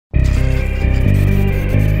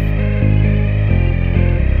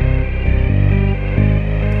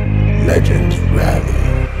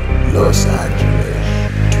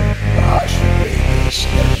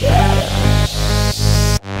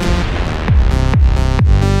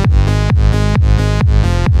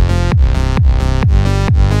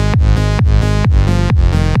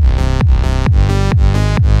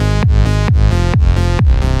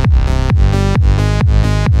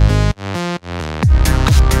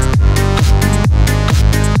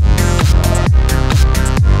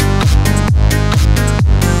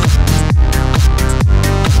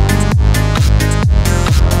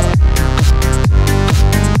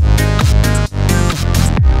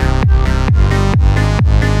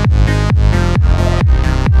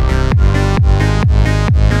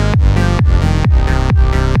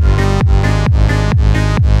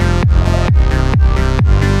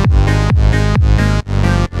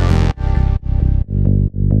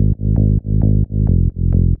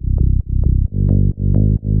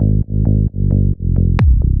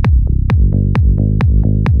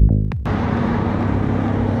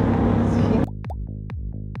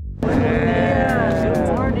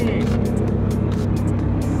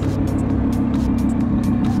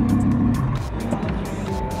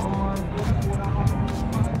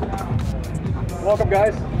welcome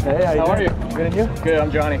guys. Hey, how are you? Good, and you? Good,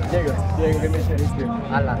 I'm Johnny. Diego. Diego, good to meet you.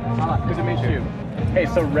 Allah. Good to meet you. Hey,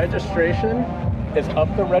 so registration is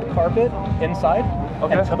up the red carpet inside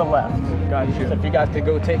and to the left. Got you. So if you guys could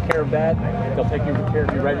go take care of that, they'll take you care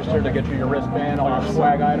of your register, they'll get you your wristband, all your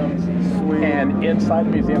swag items. Sweet. And inside the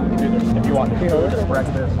museum, you can do this if you want to do this,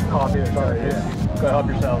 breakfast, coffee, sorry. Yeah. Go help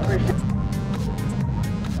yourselves.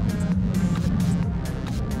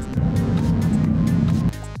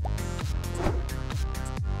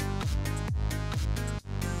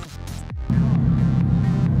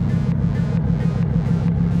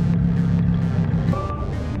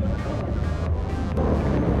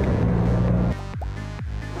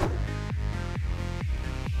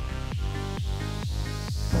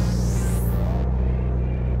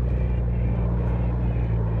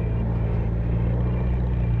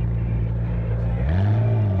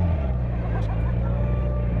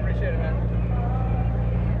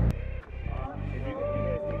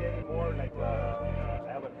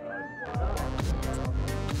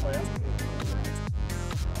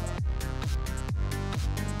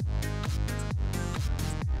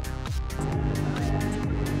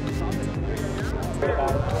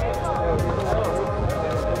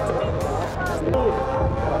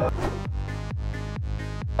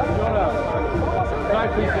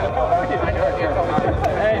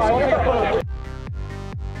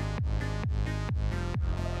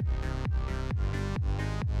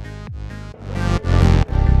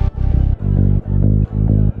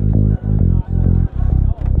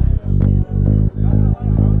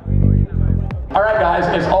 Alright guys,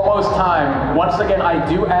 it's almost time. Once again, I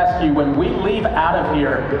do ask you, when we leave out of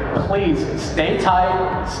here, please stay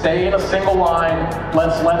tight, stay in a single line.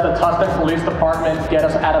 Let's let the Tustin Police Department get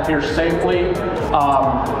us out of here safely.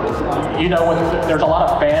 You know, there's a lot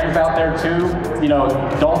of fans out there too. You know,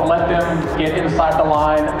 don't let them get inside the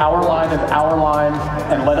line. Our line is our line,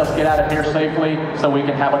 and let us get out of here safely so we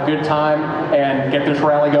can have a good time and get this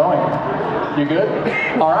rally going. You good?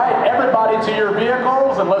 All right, everybody to your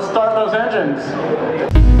vehicles and let's start those engines.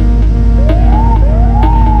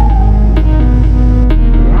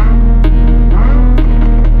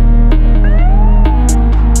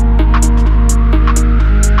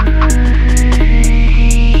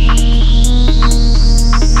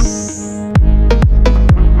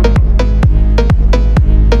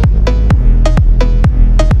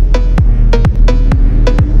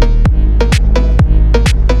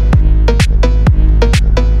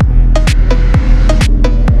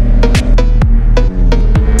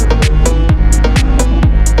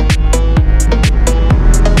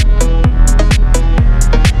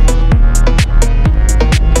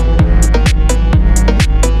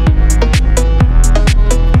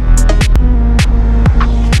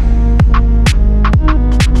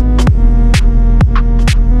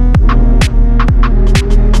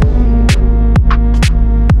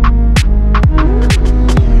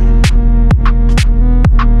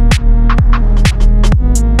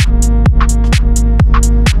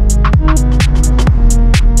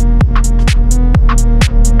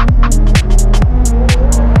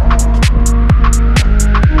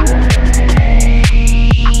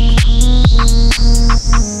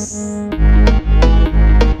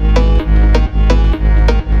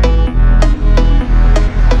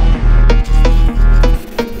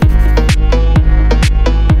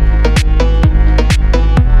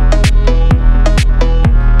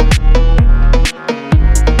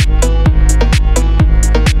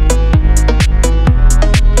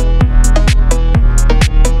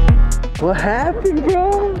 What happened,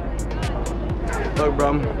 bro? Look, bro,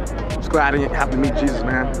 I'm just glad I didn't have to meet Jesus,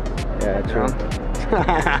 man. Yeah, true.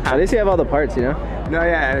 At least you have all the parts, you know? No,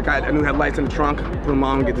 yeah, I got new headlights in the trunk, put them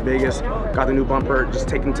on, get to Vegas, got the new bumper, just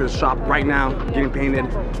taking to the shop right now, getting painted.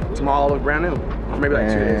 Tomorrow I'll look brand new. Or maybe like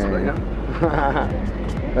 2 days, but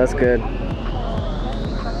yeah. That's good.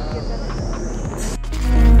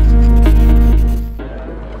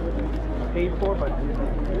 Paid for, but...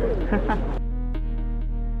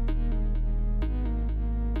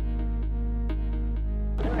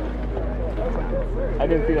 I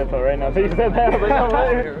didn't see that till right now. So you said that, I was like, oh,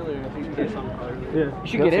 right. You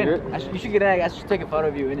should get in. You should get in. I should take a photo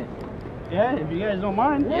of you in it. Yeah, if you guys don't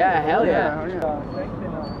mind. Yeah, hell yeah. It's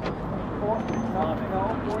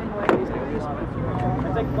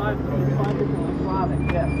like 5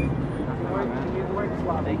 Slavic, yeah.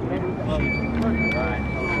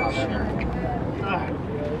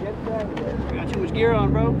 You got too much gear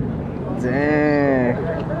on, bro. Dang.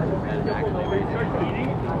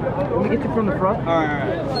 Let me get you from the front.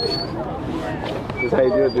 Alright. This is how you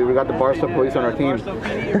do it, dude. We got the Barstow Police on our team.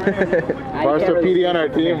 Barstow PD on our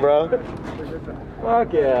team, bro.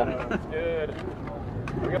 Fuck yeah. Good.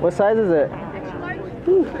 What size is it?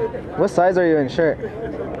 What size are you in shirt?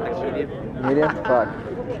 Medium? Fuck.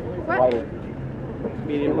 What?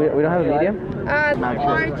 Medium. We don't have a medium?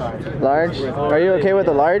 Large. Large? Are you okay with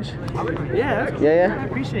the large? Yeah. Yeah. I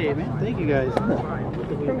appreciate it, man. Thank you guys.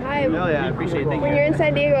 From Hive. Oh yeah, I appreciate it. Thank When you. you're in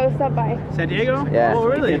San Diego, stop by. San Diego? Yeah. Oh,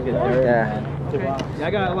 really? Yeah. Yeah, I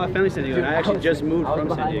got a lot of family in San Diego. I actually just moved from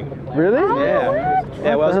San Diego. Really? Yeah.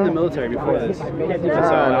 Yeah, well, I was in the military before this. So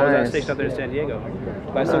I was stationed out there in San Diego.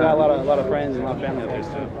 But I still got a lot of friends and a lot of family out there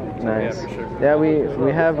still. So, Nice. Yeah, for sure. Yeah,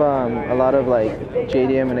 we have a lot of like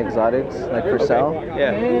JDM and exotics like for sale.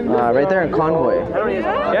 Yeah. Right there in Convoy.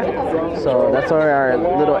 Yeah. So that's where our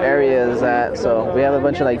little area is at. So we have a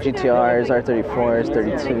bunch of like GTRs, R34s,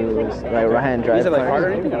 32s, like right-hand drive. Is it like cars.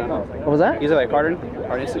 Carter? What was that? Is it like Carter?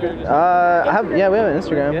 Our Instagram? We have an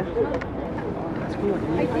Instagram. Yeah.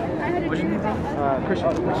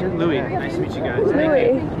 Christian. Louis. Nice to meet you guys.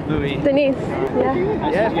 Louis. Louis. Denise. Yeah.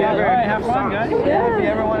 Yeah, if you ever have fun, guys. Yeah. If you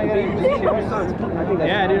ever want to get a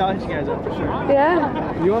Yeah, dude, I'll hit you guys up for sure.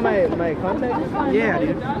 Yeah. You want my contact? Yeah,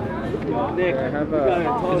 dude. Nick, I have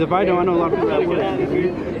Because if I don't, I know a lot of people that would.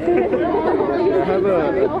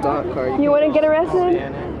 a dot card. You want to get arrested?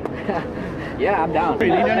 Yeah, I'm down. You've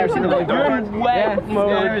never seen the dog card? Yeah, I've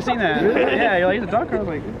never seen that. Yeah, you're like, he's a dog card?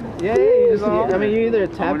 Like, Yeah, you just, I mean, you either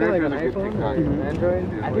tap it like an iPhone or an Android.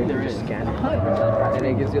 I think they're just scanning. And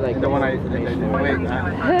it gives you like the one He's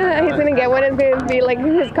gonna get one. It's gonna be like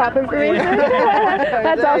his cop information.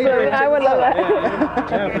 That's awesome. I would love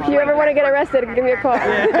that. If you ever want to get arrested, give me a call.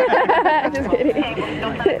 Just kidding.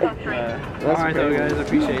 alright, though, guys. I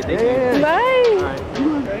appreciate it. Thank you. Bye.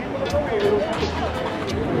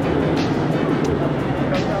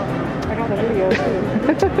 I got a video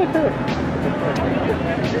too.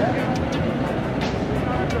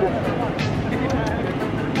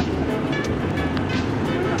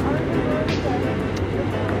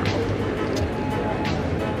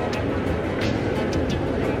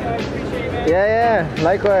 Yeah,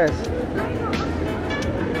 likewise.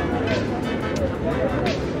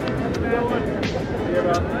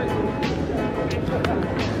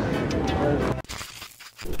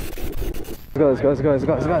 Let's go. You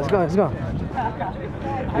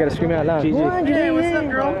gotta scream it out loud. Hey, what's up,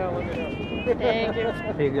 girl? Thank you.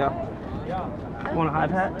 Here you go. Want a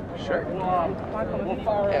Hive hat? Sure.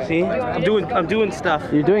 See? I'm doing stuff.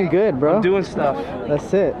 You're doing good, bro. I'm doing stuff.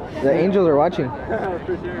 That's it. The angels are watching.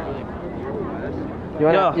 You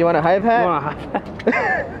want a Hive hat? You want a Hive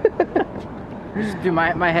hat? Dude,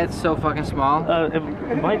 my head's so fucking small. It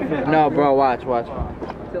might fit. No, bro, watch.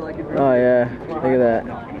 Oh yeah, look at that.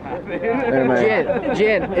 Never mind.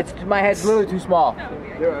 Jin, my head's literally too small.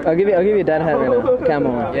 I'll give you a dad hat right now.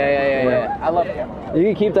 Camel one. Yeah. I love him. You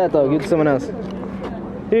can keep that though. Give it to someone else.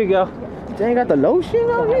 Here you go. Dang, got the lotion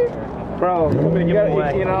out here. Bro, you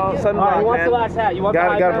know, sunlight, What's man. the last hat? You want the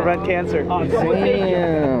last Gotta hat? prevent cancer.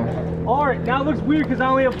 Damn. Alright, now it looks weird because I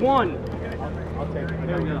only have one.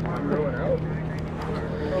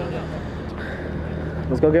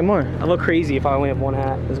 Let's go get more. I look crazy if I only have one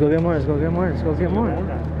hat. Let's go get more. Let's go.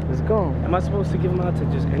 Let's go. Am I supposed to give them out to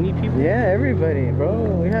just any people? Yeah, everybody, bro.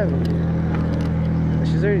 We have.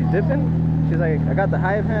 She's already dipping. She's like, I got the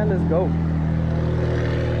Hive hand. Let's go.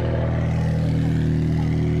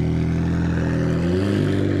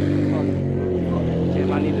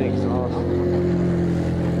 Damn, I need the exhaust.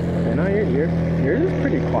 I know yours is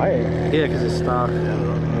pretty quiet. Yeah, because it's stock.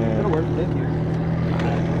 Yeah. Work. Thank you.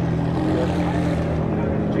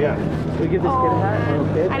 Yeah. We give this kid a hat.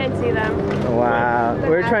 Little kid. I didn't see them. Wow. We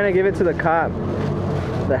were trying to give it to the cop,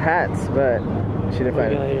 the hats, but she didn't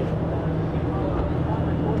find it.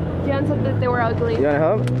 Jan said that they were ugly. You want to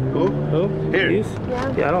help? Who? Here. These?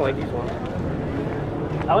 Yeah. Yeah, I don't like these ones.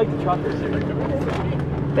 I like the truckers.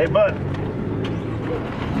 Hey, bud.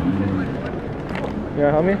 You want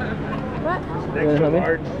to help me? What? You want to help me?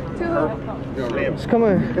 To who? Just come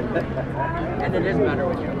on. And it doesn't matter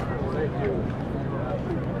what you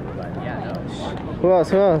Who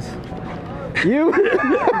else? You?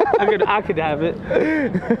 I could have it.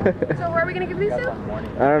 So where are we gonna give these to? I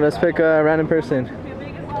don't know. Let's pick a random person.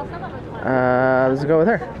 Let's go with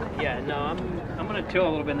her. Yeah, no, I'm gonna chill a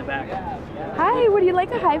little bit in the back. Hi, would you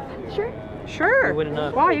like a Hive shirt? Sure.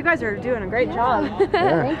 Wow, you guys are doing a great job.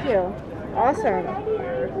 Thank you. Awesome.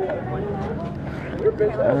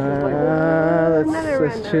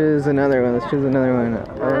 Let's choose another one.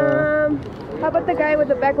 How about the guy with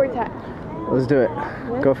the backwards hat? Let's do it.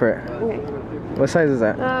 Go for it. Okay. What size is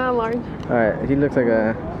that? Large. All right. He looks like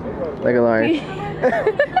a large.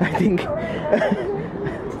 I think.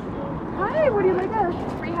 Hi, would you like a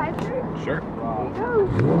free Hive shirt? Sure.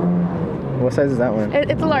 What size is that one?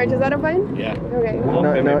 It's a large. Is that a fine? Yeah. Okay. Well,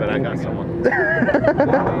 No, maybe, no. but I got someone.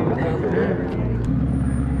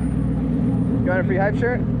 You want a free Hive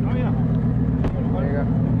shirt? Oh, yeah. There you go.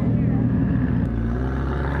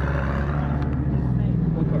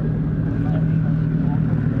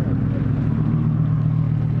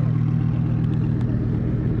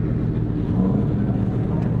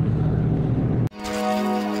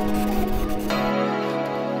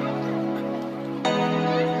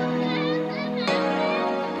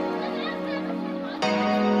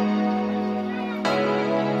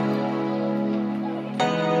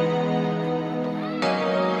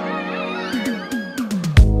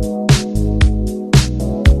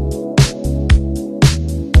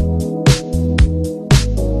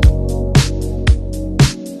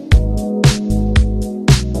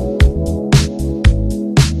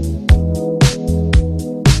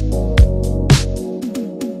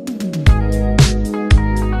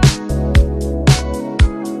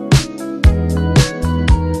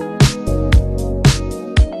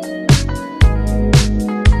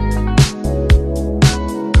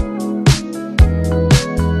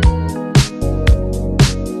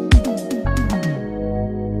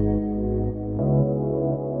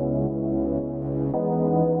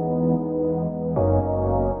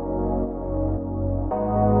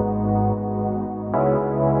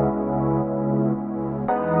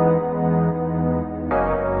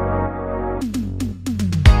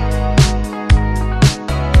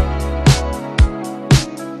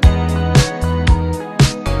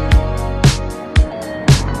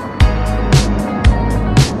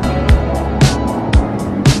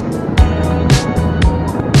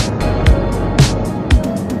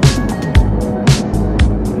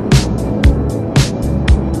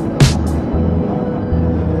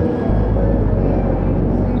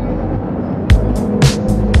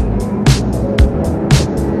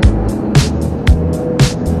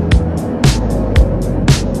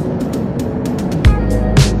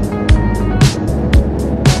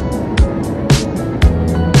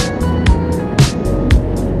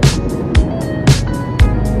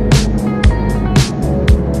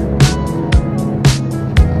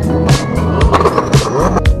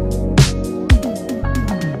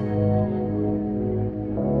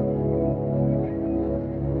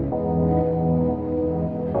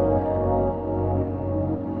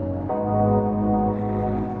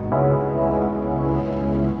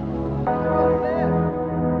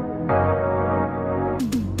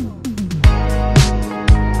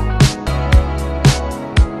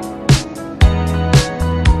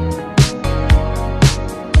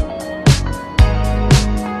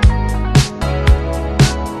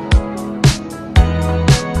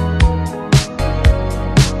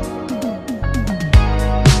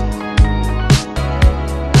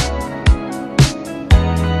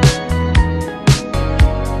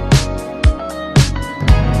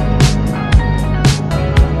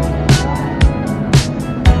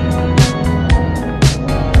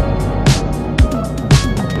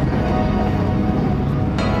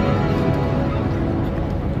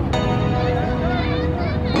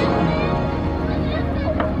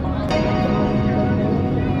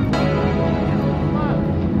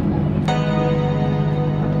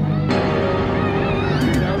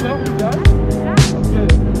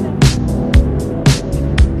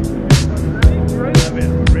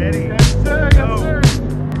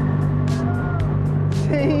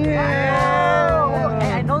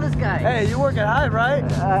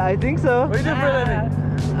 I think so. What do you do for a living?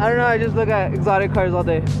 I don't know, I just look at exotic cars all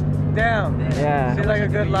day. Damn. Yeah. Seems like a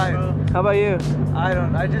good life. How about you?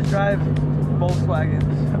 I just drive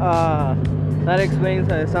Volkswagens. That explains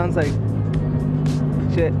how it sounds like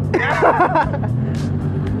shit.